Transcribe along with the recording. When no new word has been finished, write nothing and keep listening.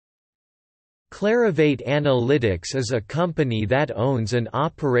Clarivate Analytics is a company that owns and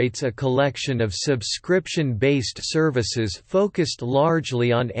operates a collection of subscription-based services focused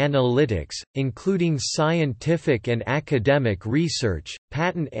largely on analytics, including scientific and academic research,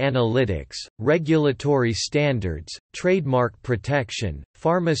 patent analytics, regulatory standards, trademark protection,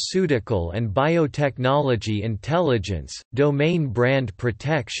 pharmaceutical and biotechnology intelligence, domain brand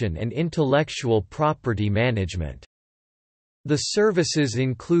protection and intellectual property management. The services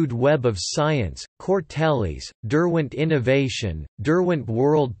include Web of Science, Cortellis, Derwent Innovation, Derwent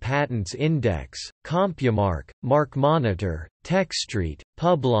World Patents Index, CompuMark, MarkMonitor, TechStreet,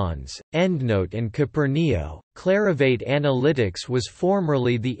 Publons, EndNote and Copernio. Clarivate Analytics was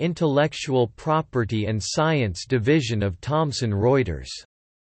formerly the intellectual property and science division of Thomson Reuters.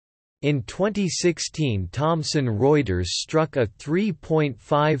 In 2016, Thomson Reuters struck a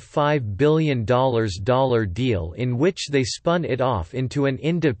 $3.55 billion deal in which they spun it off into an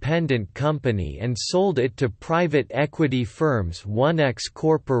independent company and sold it to private equity firms 1X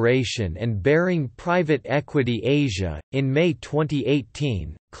Corporation and Baring Private Equity Asia. In May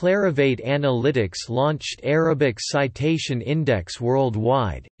 2018, Clarivate Analytics launched Arabic Citation Index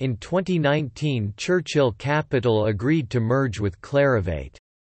worldwide. In 2019, Churchill Capital agreed to merge with Clarivate.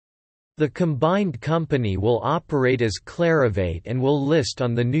 The combined company will operate as Clarivate and will list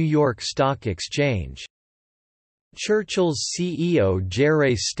on the New York Stock Exchange. Churchill's CEO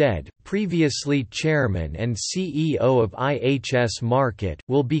Jerry Stead, previously chairman and CEO of IHS Markit,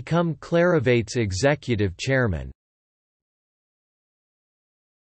 will become Clarivate's executive chairman.